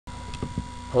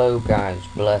Hello guys,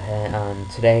 Blur here, and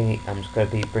today I'm just going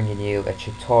to be bringing you a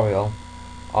tutorial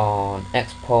on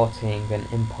exporting and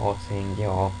importing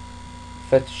your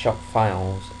Photoshop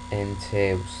files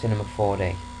into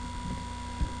Cinema4D.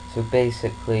 So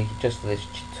basically, just for this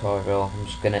tutorial, I'm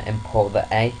just going to import the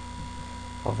A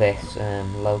of this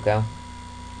logo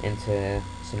into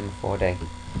Cinema4D.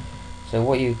 So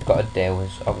what you've got to do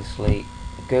is obviously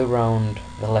go around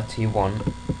the letter you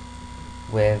want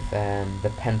with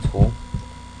the pen tool.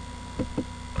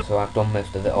 So I've done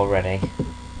most of it already.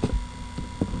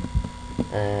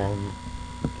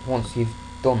 Once you've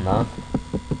done that,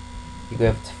 you go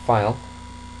over to File,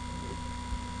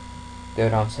 go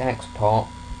down to Export,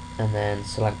 and then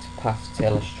select Path to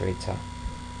Illustrator.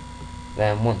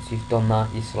 Then once you've done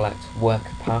that, you select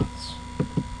Work Paths,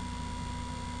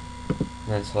 and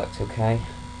then select OK.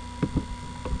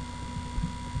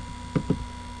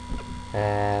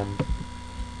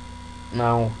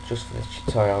 Now, just for this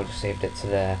tutorial, I just saved it to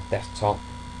the desktop.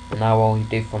 And now all you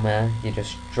do from here, you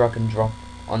just drag and drop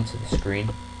onto the screen.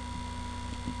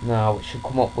 Now it should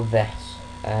come up with this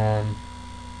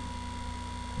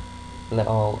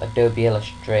little Adobe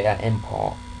Illustrator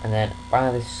import, and then by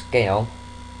this scale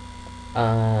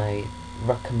I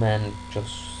recommend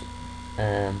just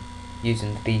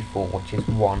using the default, which is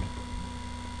 1,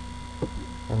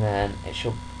 and then it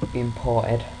should be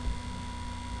imported.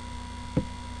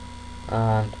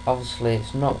 And obviously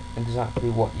it's not exactly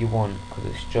what you want because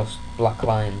it's just black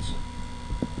lines.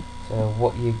 So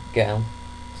what you go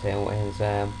to is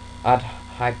add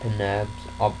hyperNURBS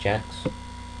objects,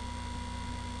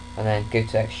 and then go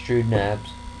to extrude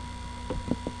NURBS.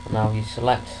 Now you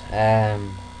select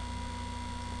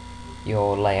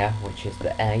your layer, which is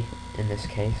the A in this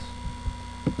case,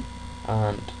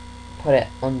 and put it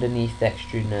underneath the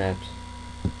extrude NURBS.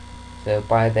 So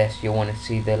by this you'll want to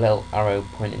see the little arrow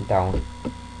pointing down.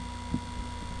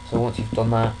 So once you've done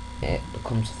that, it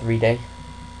becomes 3D,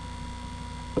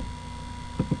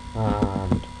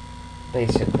 and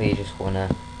basically you just want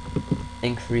to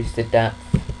increase the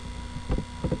depth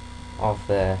of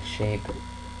the shape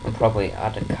and probably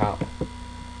add a cap.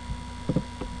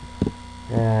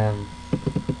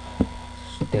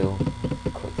 Still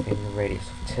quick thing, the radius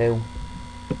of 2,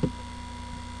 and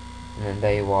then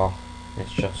there you are.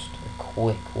 It's just a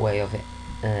quick way of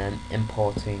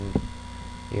importing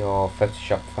your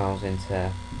Photoshop files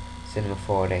into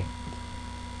Cinema4D.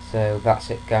 So that's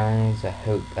it guys, I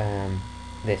hope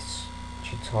this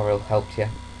tutorial helped you.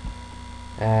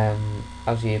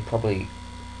 As you probably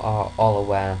are all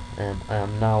aware, I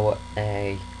am now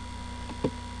a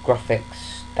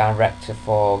graphics director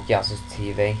for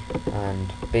YazursTV,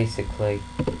 and basically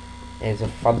is a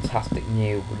fantastic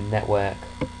new network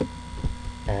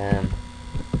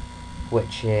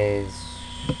which is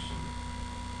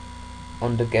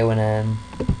undergoing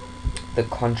the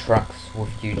contracts with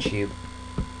YouTube.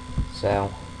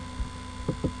 So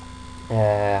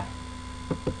in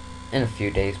a few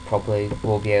days probably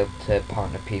we'll be able to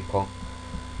partner people.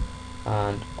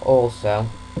 And also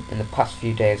in the past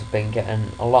few days I've been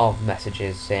getting a lot of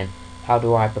messages saying, how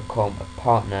do I become a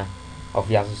partner of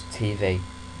YazursTV,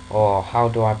 or how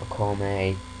do I become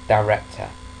a director?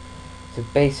 So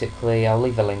basically I'll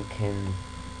leave a link in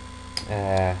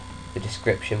the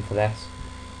description for this.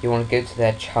 You want to go to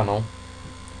their channel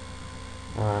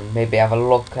and maybe have a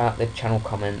look at the channel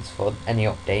comments for any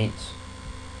updates,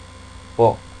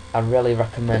 but I really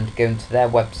recommend going to their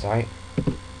website.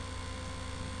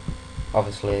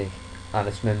 Obviously at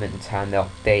this moment in time they're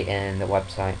updating the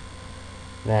website.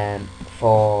 Then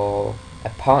for a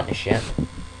partnership,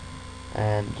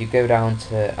 you go down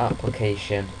to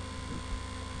application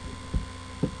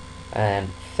and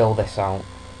fill this out.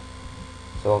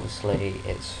 So obviously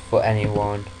it's for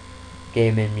anyone: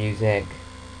 gaming, music,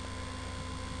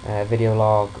 video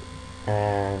log,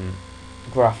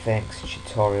 graphics,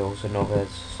 tutorials and others.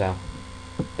 So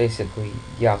basically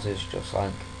Yazers just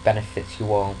like benefits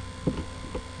you all.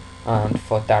 And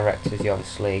for directors, you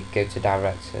obviously go to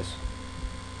directors,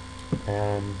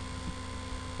 and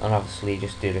obviously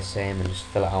just do the same and just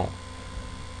fill it out.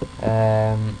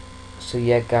 So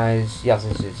yeah guys,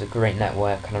 Yazers is a great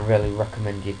network and I really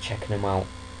recommend you checking them out.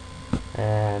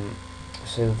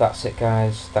 So that's it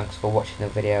guys, thanks for watching the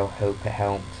video, hope it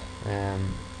helped.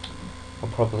 I'll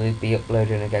probably be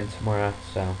uploading again tomorrow,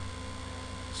 so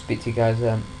speak to you guys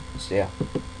then, see ya.